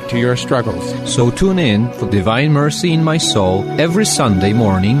speak to your struggles. So tune in for Divine Mercy in My Soul every Sunday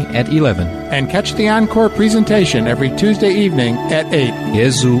morning at 11. And catch the encore presentation every Tuesday evening at 8.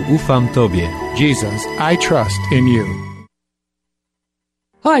 Jezu ufam Tobie. Jesus, I trust in you.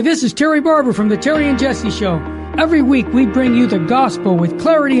 Hi, this is Terry Barber from The Terry and Jesse Show. Every week we bring you the gospel with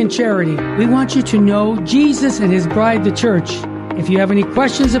clarity and charity. We want you to know Jesus and His bride, the church. If you have any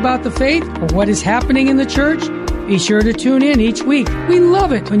questions about the faith or what is happening in the church, be sure to tune in each week. We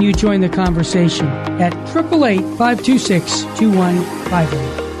love it when you join the conversation at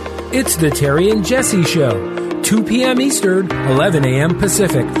 888-526-2158. It's The Terry and Jesse Show, 2 p.m. Eastern, 11 a.m.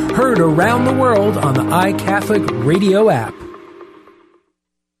 Pacific. Heard around the world on the iCatholic radio app.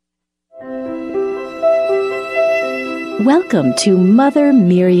 Welcome to Mother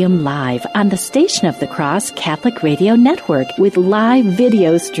Miriam Live on the Station of the Cross Catholic Radio Network with live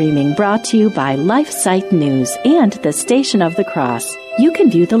video streaming brought to you by LifeSite News and the Station of the Cross. You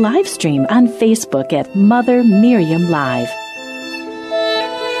can view the live stream on Facebook at Mother Miriam Live.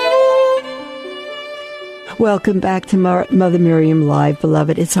 Welcome back to Mother Miriam Live,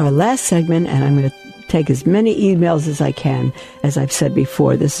 beloved. It's our last segment, and I'm going to take as many emails as I can. As I've said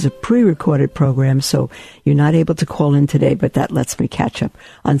before, this is a pre-recorded program, so you're not able to call in today, but that lets me catch up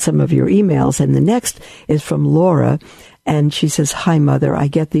on some of your emails. And the next is from Laura, and she says, "Hi, Mother. I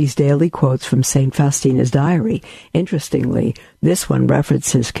get these daily quotes from St. Faustina's diary. Interestingly, this one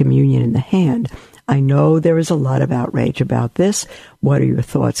references communion in the hand. I know there is a lot of outrage about this. What are your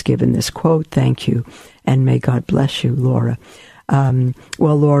thoughts given this quote? Thank you, and may God bless you, Laura."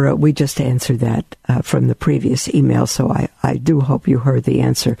 Well, Laura, we just answered that from the previous email, so I do hope you heard the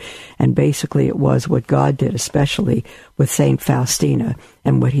answer. And basically it was what God did, especially with St. Faustina,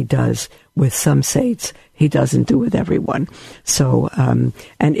 and what He does with some saints, He doesn't do with everyone. So, and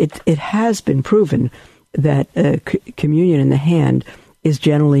it has been proven that communion in the hand is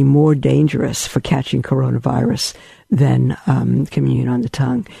generally more dangerous for catching coronavirus than communion on the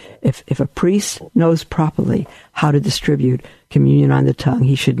tongue. If a priest knows properly how to distribute communion on the tongue,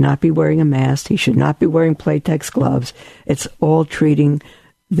 he should not be wearing a mask, he should not be wearing Playtex gloves. It's all treating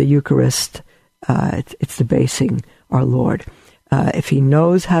the Eucharist, it's debasing our Lord. If he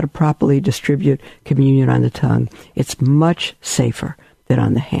knows how to properly distribute communion on the tongue, it's much safer than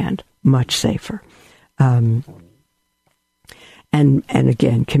on the hand, much safer. And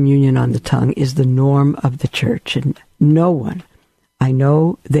again, communion on the tongue is the norm of the church, and no one, I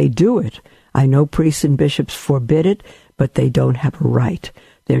know they do it. I know priests and bishops forbid it, but they don't have a right.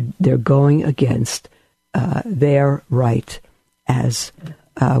 They're going against their right as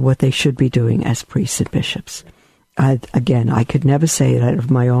what they should be doing as priests and bishops. Again, I could never say it out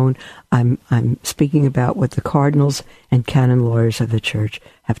of my own. I'm speaking about what the cardinals and canon lawyers of the church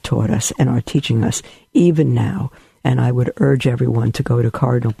have taught us and are teaching us even now. And I would urge everyone to go to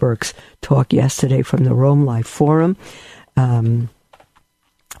Cardinal Burke's talk yesterday from the Rome Life Forum. Rome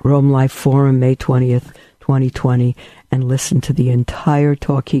Life Forum, May 20th, 2020, and listen to the entire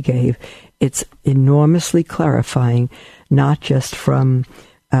talk he gave. It's enormously clarifying, not just from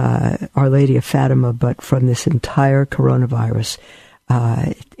Our Lady of Fatima, but from this entire coronavirus.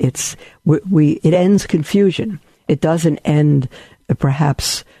 It ends confusion. It doesn't end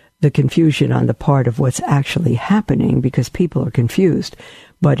perhaps the confusion on the part of what's actually happening, because people are confused.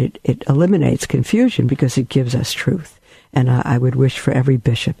 But it eliminates confusion because it gives us truth. And I would wish for every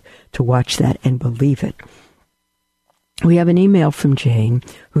bishop to watch that and believe it. We have an email from Jane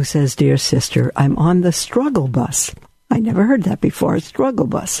who says, "Dear sister, I'm on the struggle bus." I never heard that before, a struggle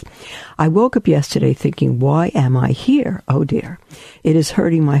bus. "I woke up yesterday thinking, why am I here? Oh dear. It is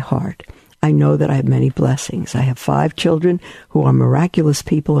hurting my heart. I know that I have many blessings. I have 5 children who are miraculous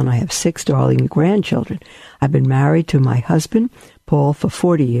people, and I have 6 darling grandchildren. I've been married to my husband, Paul, for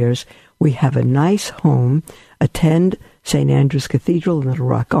 40 years. We have a nice home, attend St. Andrew's Cathedral in Little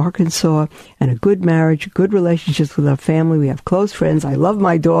Rock, Arkansas, and a good marriage, good relationships with our family. We have close friends. I love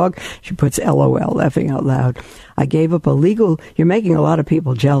my dog." She puts LOL, laughing out loud. "I gave up a legal..." You're making a lot of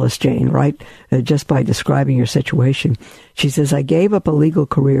people jealous, Jane, right? Just by describing your situation. She says, "I gave up a legal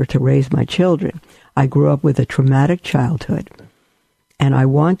career to raise my children. I grew up with a traumatic childhood, and I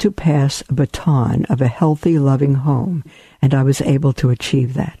want to pass a baton of a healthy, loving home, and I was able to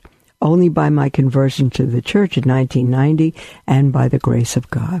achieve that only by my conversion to the church in 1990 and by the grace of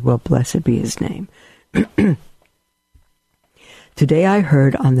God." Well, blessed be his name. Today I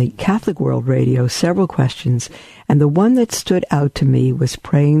heard on the Catholic World Radio several questions, and the one that stood out to me was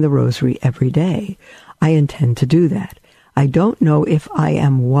praying the rosary every day. I intend to do that. I don't know if I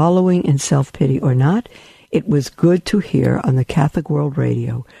am wallowing in self-pity or not. It was good to hear on the Catholic World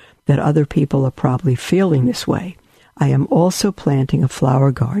Radio that other people are probably feeling this way. I am also planting a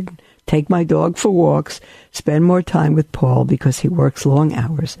flower garden, take my dog for walks, spend more time with Paul because he works long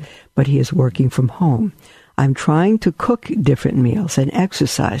hours, but he is working from home. I'm trying to cook different meals and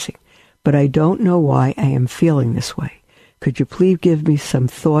exercising, but I don't know why I am feeling this way. Could you please give me some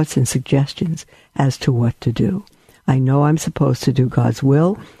thoughts and suggestions as to what to do? I know I'm supposed to do God's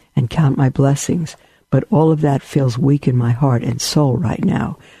will and count my blessings, but all of that feels weak in my heart and soul right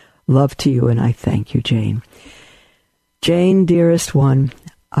now. Love to you, and I thank you, Jane. Jane, dearest one,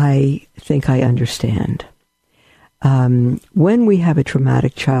 I think I understand. When we have a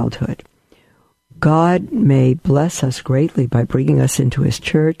traumatic childhood, God may bless us greatly by bringing us into his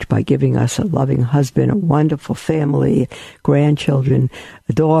church, by giving us a loving husband, a wonderful family, grandchildren,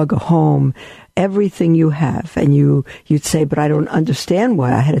 a dog, a home, everything you have. And you'd say, but I don't understand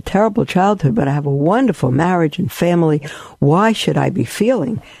why. I had a terrible childhood, but I have a wonderful marriage and family. Why should I be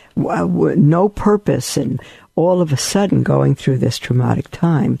feeling no purpose and all of a sudden going through this traumatic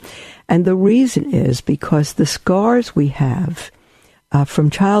time? And the reason is because the scars we have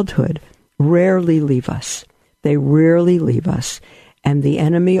from childhood rarely leave us. They rarely leave us. And the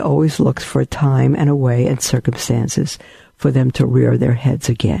enemy always looks for a time and a way and circumstances for them to rear their heads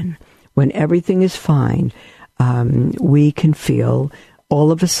again. When everything is fine, we can feel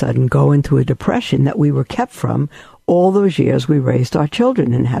all of a sudden go into a depression that we were kept from all those years we raised our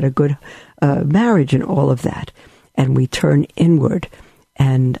children and had a good marriage and all of that. And we turn inward,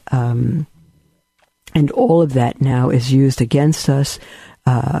 and all of that now is used against us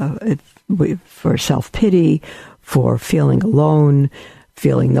for self-pity, for feeling alone,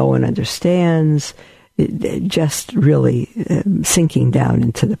 feeling no one understands, just really sinking down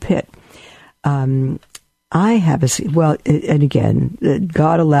into the pit. I have and again,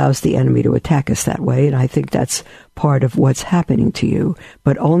 God allows the enemy to attack us that way, and I think that's part of what's happening to you,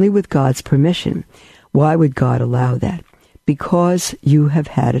 but only with God's permission. Why would God allow that? Because you have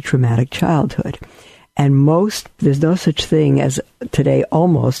had a traumatic childhood. And there's no such thing as today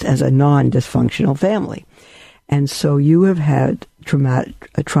almost as a non-dysfunctional family. And so you have had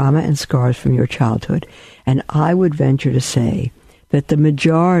trauma and scars from your childhood. And I would venture to say that the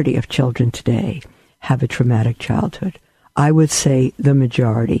majority of children today have a traumatic childhood. I would say the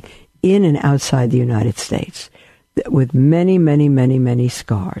majority, in and outside the United States, with many, many, many, many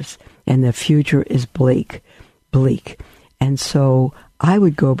scars. And the future is bleak. And so I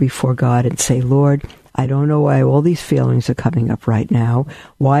would go before God and say, Lord, I don't know why all these feelings are coming up right now,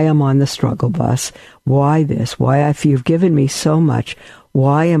 why I'm on the struggle bus, why this, why if you've given me so much,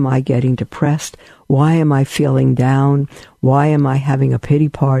 why am I getting depressed? Why am I feeling down? Why am I having a pity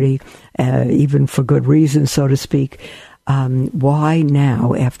party, even for good reason, so to speak? Why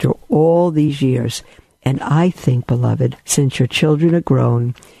now, after all these years? And I think, beloved, since your children are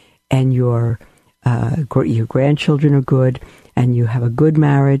grown and your grandchildren are good and you have a good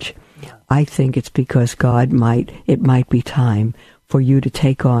marriage, I think it's because it might be time for you to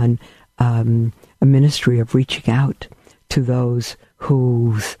take on a ministry of reaching out to those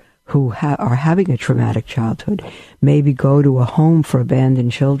who are having a traumatic childhood. Maybe go to a home for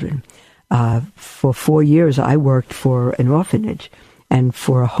abandoned children. For 4 years, I worked for an orphanage, and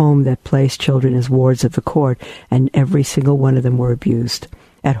for a home that placed children as wards of the court, and every single one of them were abused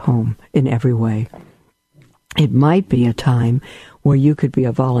at home in every way. It might be a time where you could be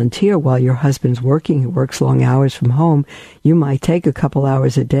a volunteer while your husband's working. He works long hours from home. You might take a couple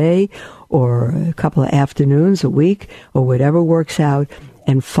hours a day or a couple of afternoons a week or whatever works out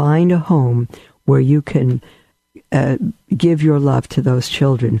and find a home where you can give your love to those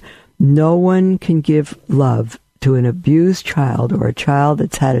children. No one can give love to an abused child or a child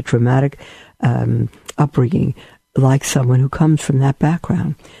that's had a traumatic upbringing like someone who comes from that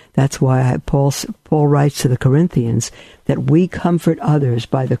background. That's why Paul writes to the Corinthians that we comfort others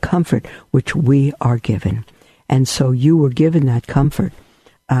by the comfort which we are given. And so you were given that comfort.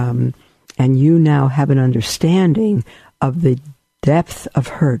 And you now have an understanding of the depth of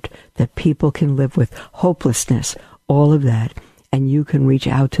hurt that people can live with, hopelessness, all of that. And you can reach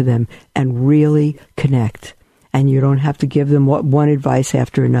out to them and really connect. And you don't have to give them one advice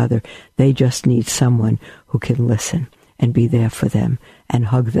after another. They just need someone who can listen and be there for them and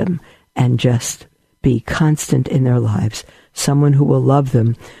hug them and just be constant in their lives. Someone who will love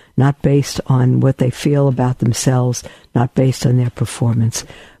them, not based on what they feel about themselves, not based on their performance,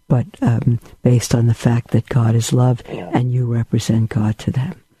 but based on the fact that God is love and you represent God to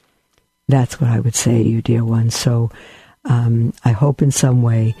them. That's what I would say to you, dear one. So I hope in some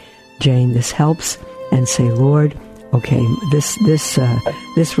way, Jane, this helps. And say, Lord, okay,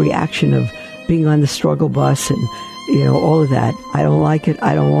 this reaction of being on the struggle bus and, all of that, I don't like it,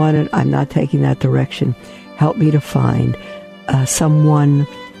 I don't want it, I'm not taking that direction. Help me to find someone,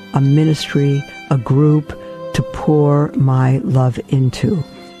 a ministry, a group to pour my love into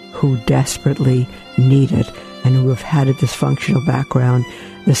who desperately need it and who have had a dysfunctional background,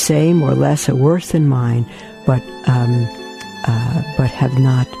 the same or less or worse than mine, but have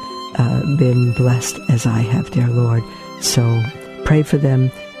not been blessed as I have, dear Lord. So pray for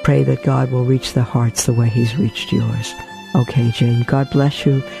them. Pray that God will reach their hearts the way He's reached yours. Okay, Jane, God bless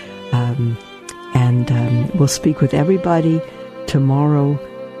you. And we'll speak with everybody tomorrow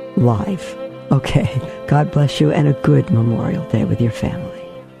live. Okay, God bless you and a good Memorial Day with your family.